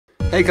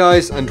Hey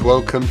guys, and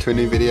welcome to a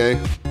new video.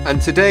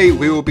 And today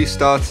we will be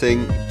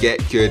starting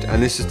Get Good,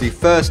 and this is the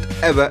first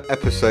ever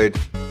episode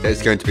that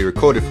is going to be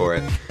recorded for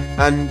it.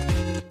 And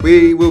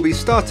we will be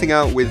starting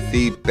out with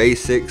the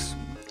basics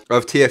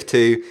of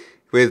TF2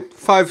 with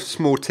 5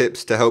 small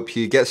tips to help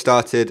you get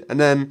started, and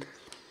then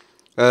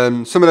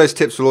some of those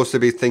tips will also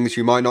be things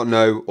you might not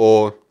know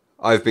or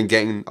I've been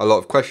getting a lot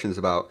of questions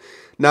about.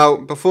 Now,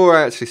 before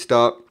I actually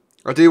start,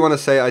 I do want to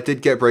say I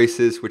did get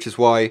braces, which is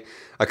why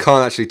I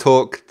can't actually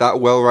talk that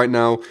well right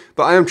now,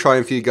 but I am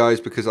trying for you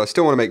guys because I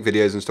still want to make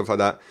videos and stuff like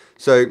that.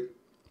 So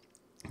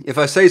if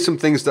I say some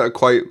things that are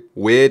quite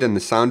weird and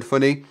they sound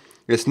funny,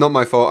 it's not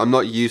my fault. I'm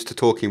not used to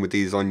talking with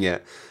these on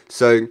yet.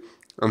 So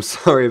I'm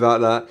sorry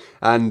about that,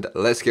 and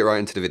let's get right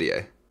into the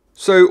video.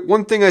 So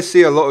one thing I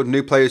see a lot of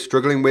new players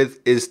struggling with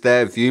is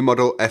their view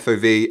model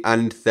FOV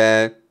and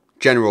their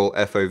general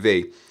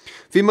FOV.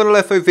 View model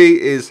FOV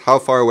is how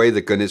far away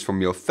the gun is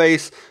from your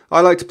face.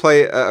 I like to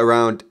play it at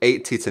around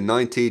 80 to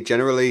 90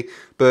 generally,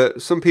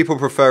 but some people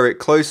prefer it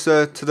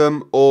closer to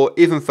them or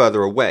even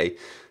further away.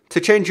 To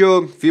change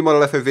your view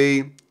model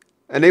FOV,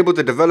 enable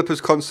the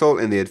developer's console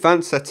in the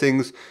advanced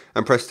settings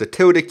and press the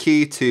tilde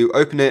key to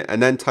open it,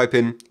 and then type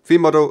in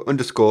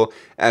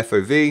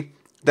viewmodel_FOV,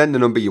 then the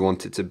number you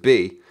want it to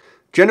be.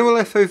 General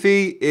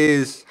FOV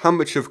is how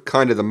much of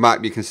kind of the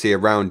map you can see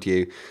around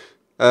you.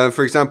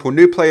 For example,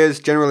 new players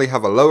generally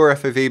have a lower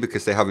FOV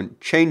because they haven't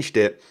changed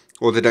it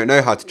or they don't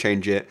know how to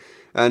change it,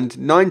 and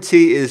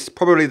 90 is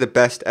probably the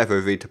best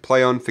FOV to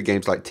play on for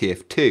games like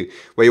TF2,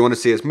 where you want to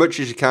see as much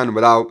as you can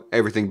without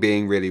everything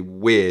being really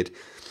weird.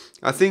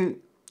 I think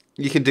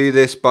you can do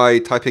this by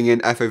typing in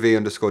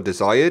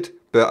FOV_desired,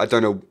 but I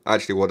don't know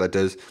actually what that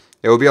does.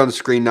 It will be on the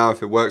screen now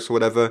if it works or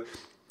whatever.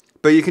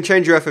 But you can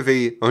change your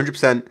FOV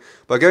 100%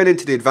 by going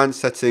into the advanced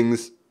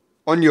settings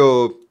on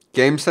your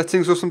game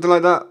settings or something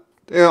like that.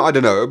 Yeah, I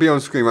don't know, it'll be on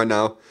screen right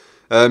now.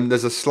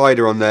 There's a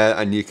slider on there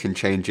and you can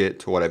change it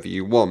to whatever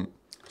you want.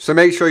 So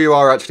make sure you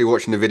are actually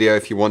watching the video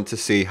if you want to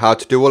see how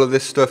to do all of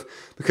this stuff,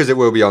 because it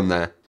will be on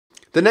there.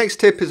 The next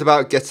tip is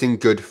about getting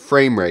good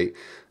frame rate.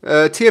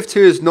 TF2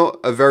 is not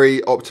a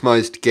very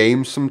optimized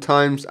game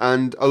sometimes,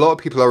 and a lot of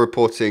people are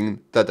reporting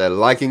that they're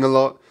lagging a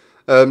lot.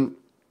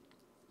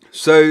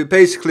 So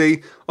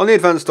basically, on the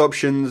advanced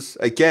options,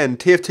 again,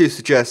 TF2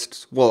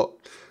 suggests what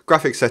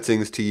graphic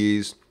settings to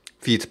use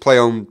for you to play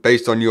on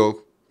based on your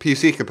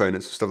PC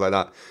components and stuff like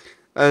that.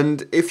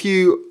 And if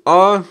you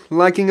are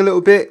lagging a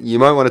little bit, you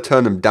might want to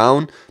turn them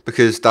down,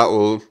 because that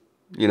will,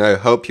 you know,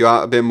 help you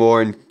out a bit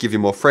more and give you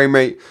more frame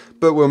rate,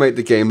 but will make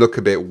the game look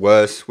a bit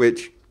worse,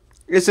 which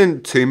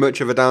isn't too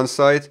much of a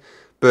downside.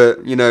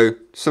 But, you know,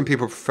 some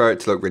people prefer it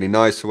to look really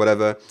nice or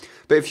whatever.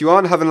 But if you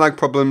aren't having lag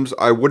problems,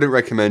 I wouldn't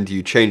recommend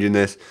you changing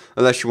this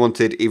unless you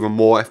wanted even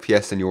more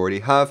FPS than you already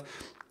have.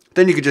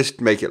 Then you could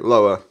just make it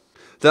lower.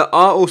 There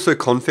are also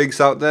configs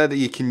out there that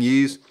you can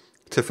use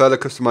to further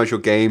customize your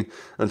game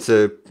and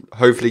to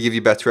hopefully give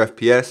you better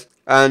FPS.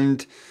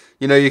 And,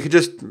 you know, you can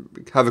just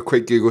have a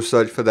quick Google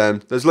search for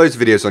them. There's loads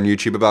of videos on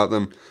YouTube about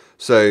them.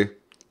 So,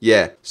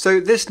 yeah. So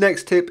this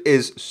next tip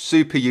is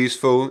super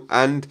useful,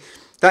 and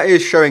that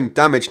is showing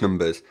damage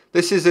numbers.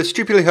 This is a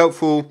stupidly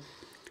helpful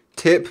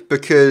tip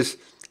because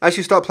as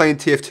you start playing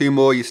TF2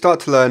 more, you start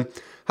to learn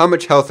how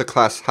much health a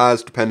class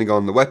has depending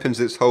on the weapons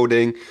it's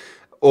holding,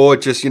 or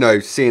just, you know,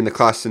 seeing the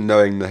class and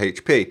knowing the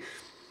HP.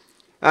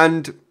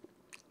 And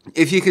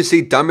if you can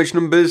see damage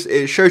numbers,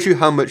 it shows you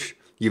how much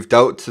you've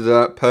dealt to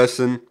that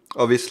person,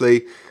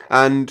 obviously,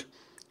 and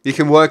you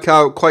can work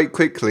out quite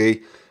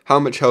quickly how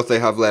much health they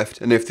have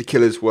left and if the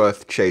kill is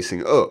worth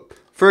chasing up.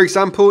 For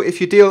example, if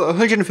you deal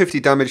 150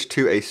 damage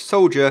to a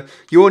soldier,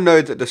 you will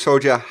know that the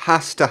soldier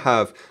has to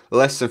have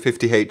less than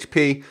 50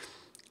 HP,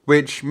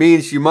 which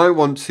means you might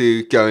want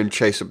to go and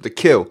chase up the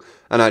kill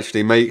and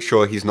actually make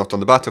sure he's not on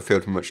the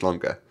battlefield for much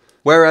longer.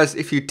 Whereas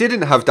if you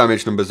didn't have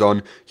damage numbers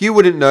on, you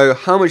wouldn't know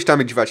how much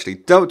damage you've actually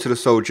dealt to the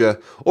soldier,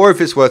 or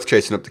if it's worth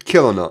chasing up the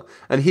kill or not.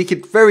 And he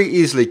could very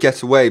easily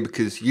get away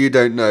because you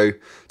don't know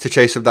to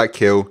chase up that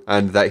kill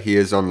and that he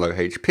is on low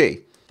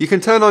HP. You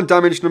can turn on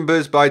damage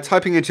numbers by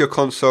typing into your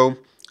console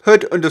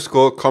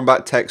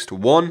HUD_combat text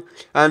 1,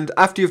 and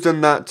after you've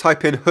done that,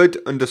 type in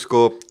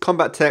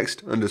HUD_combat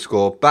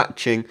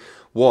text_batching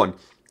 1.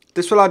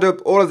 This will add up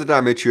all of the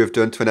damage you have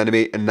done to an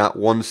enemy in that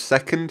 1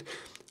 second,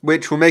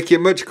 which will make it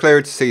much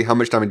clearer to see how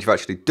much damage you've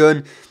actually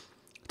done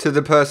to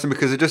the person,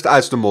 because it just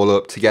adds them all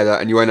up together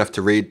and you won't have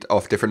to read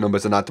off different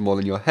numbers and add them all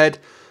in your head.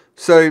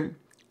 So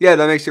yeah,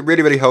 that makes it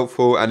really, really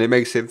helpful, and it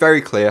makes it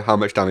very clear how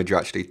much damage you're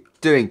actually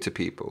doing to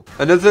people.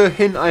 Another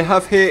hint I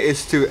have here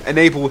is to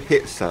enable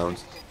hit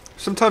sounds.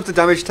 Sometimes the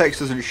damage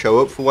text doesn't show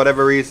up for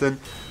whatever reason,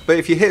 but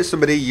if you hit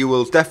somebody, you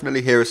will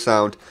definitely hear a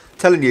sound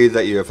telling you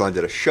that you have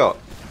landed a shot.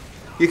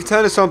 You can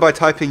turn this on by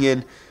typing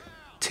in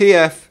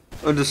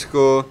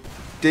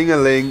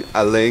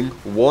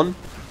TF_ding-a-ling-a-ling-1.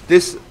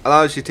 This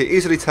allows you to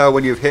easily tell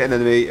when you've hit an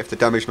enemy if the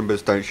damage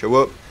numbers don't show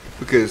up,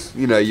 because,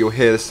 you know, you'll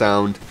hear the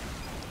sound.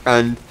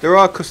 And there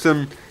are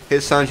custom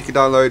hit sounds you can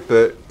download,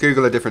 but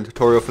Google a different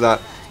tutorial for that,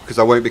 because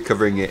I won't be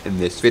covering it in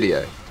this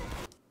video.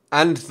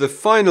 And the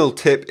final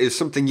tip is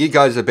something you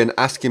guys have been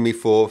asking me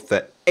for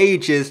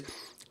ages,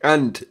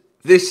 and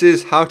this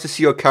is how to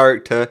see your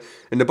character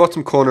in the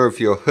bottom corner of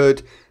your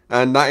HUD,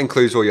 and that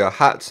includes all your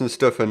hats and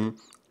stuff and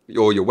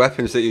all your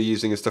weapons that you're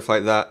using and stuff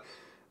like that,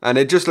 and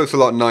it just looks a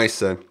lot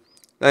nicer.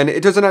 And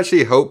it doesn't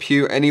actually help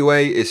you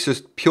anyway, it's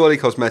just purely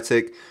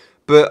cosmetic,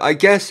 but I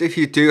guess if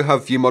you do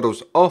have view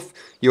models off,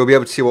 you'll be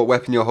able to see what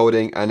weapon you're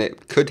holding, and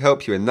it could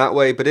help you in that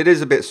way, but it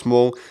is a bit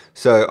small,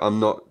 so I'm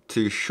not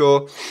too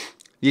sure.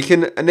 You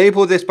can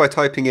enable this by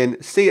typing in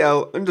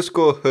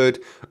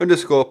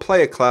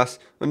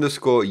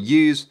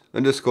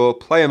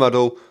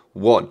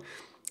cl_HUD_playerclass_use_player_model1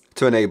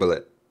 to enable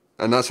it.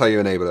 And that's how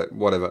you enable it,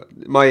 whatever.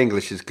 My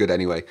English is good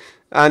anyway.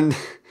 And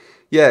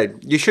yeah,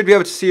 you should be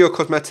able to see your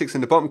cosmetics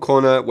in the bottom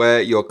corner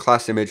where your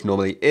class image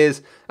normally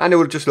is, and it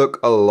will just look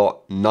a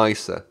lot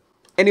nicer.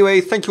 Anyway,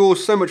 thank you all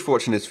so much for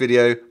watching this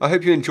video. I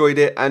hope you enjoyed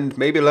it and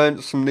maybe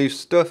learned some new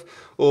stuff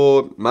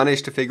or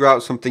managed to figure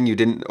out something you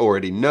didn't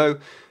already know.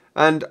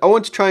 And I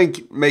want to try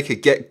and make a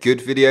get good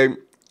video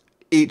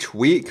each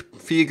week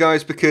for you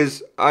guys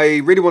because I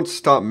really want to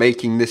start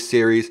making this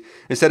series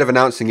instead of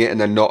announcing it and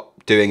then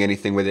not doing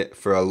anything with it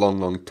for a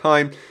long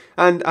time.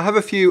 And I have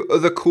a few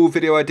other cool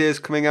video ideas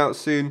coming out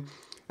soon,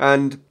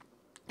 and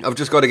I've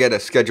just got to get a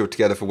schedule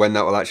together for when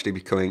that will actually be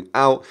coming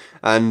out,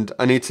 and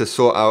I need to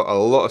sort out a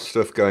lot of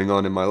stuff going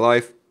on in my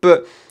life,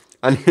 but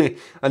I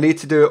need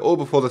to do it all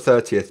before the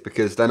 30th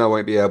because then I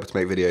won't be able to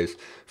make videos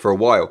for a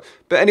while.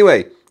 But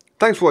anyway,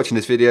 thanks for watching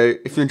this video.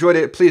 If you enjoyed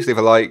it, please leave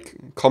a like,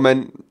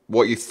 comment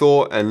what you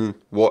thought and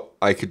what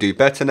I could do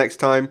better next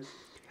time,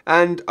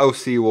 and I'll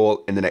see you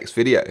all in the next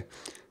video.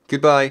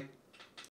 Goodbye.